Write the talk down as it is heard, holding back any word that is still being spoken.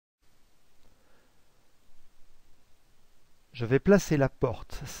Je vais placer la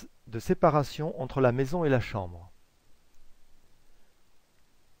porte de séparation entre la maison et la chambre.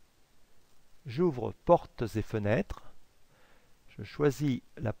 J'ouvre portes et fenêtres. Je choisis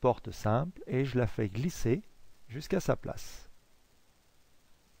la porte simple et je la fais glisser jusqu'à sa place.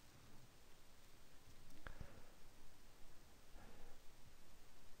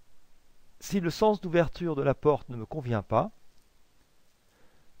 Si le sens d'ouverture de la porte ne me convient pas,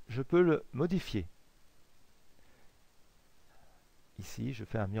 je peux le modifier. Ici, je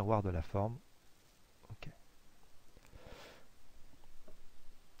fais un miroir de la forme. OK.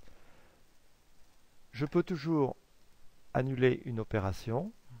 Je peux toujours annuler une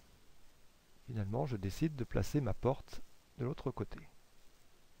opération. Finalement, je décide de placer ma porte de l'autre côté.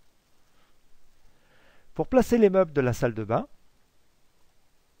 Pour placer les meubles de la salle de bain,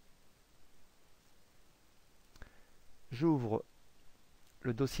 j'ouvre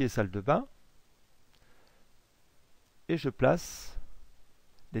le dossier salle de bain et je place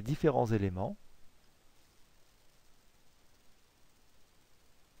les différents éléments.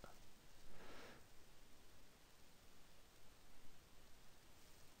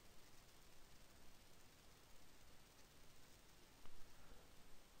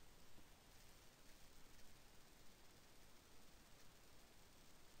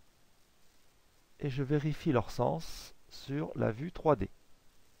 Et je vérifie leur sens sur la vue 3D.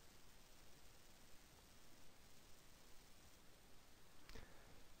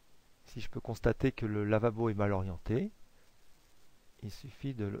 Si je peux constater que le lavabo est mal orienté, il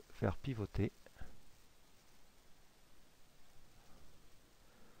suffit de le faire pivoter.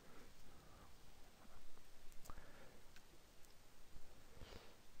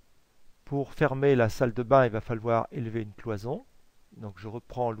 Pour fermer la salle de bain, il va falloir élever une cloison. Donc je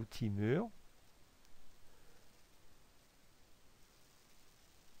reprends l'outil mur.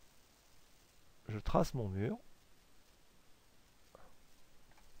 Je trace mon mur.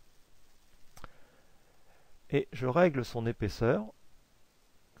 Et je règle son épaisseur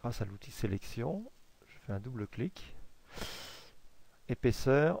grâce à l'outil sélection. Je fais un double clic.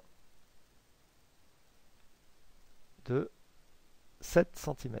 Épaisseur de 7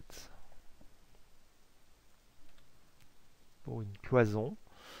 cm. Pour une cloison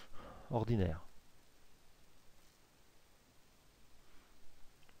ordinaire.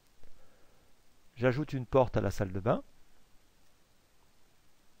 J'ajoute une porte à la salle de bain.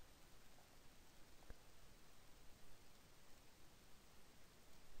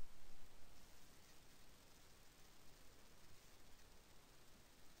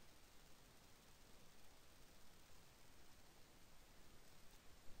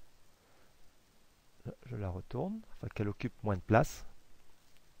 Je la retourne afin qu'elle occupe moins de place.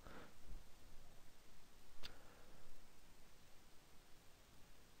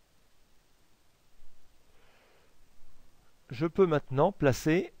 Je peux maintenant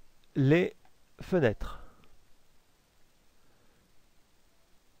placer les fenêtres.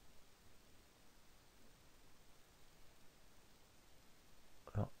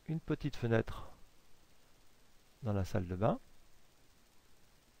 Alors, une petite fenêtre dans la salle de bain.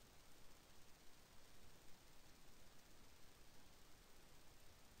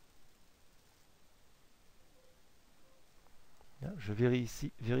 Je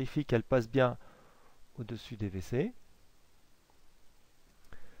vérifie qu'elle passe bien au-dessus des WC.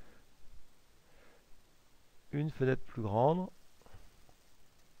 Une fenêtre plus grande.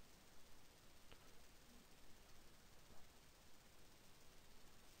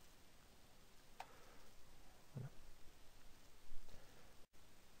 Voilà.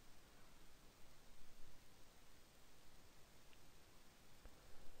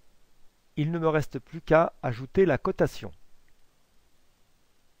 Il ne me reste plus qu'à ajouter la cotation.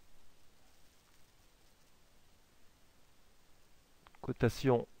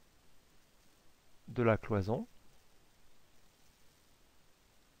 Cotation de la cloison,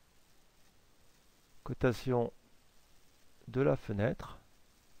 cotation de la fenêtre,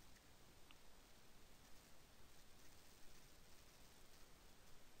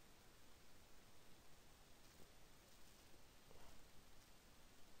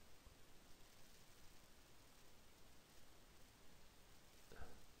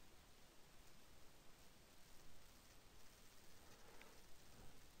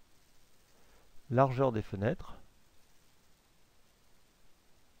 largeur des fenêtres,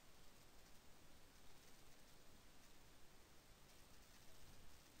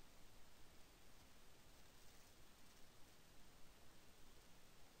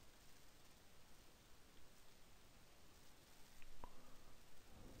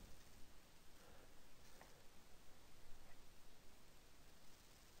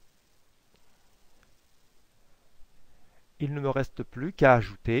 il ne me reste plus qu'à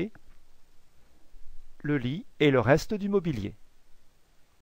ajouter le lit et le reste du mobilier.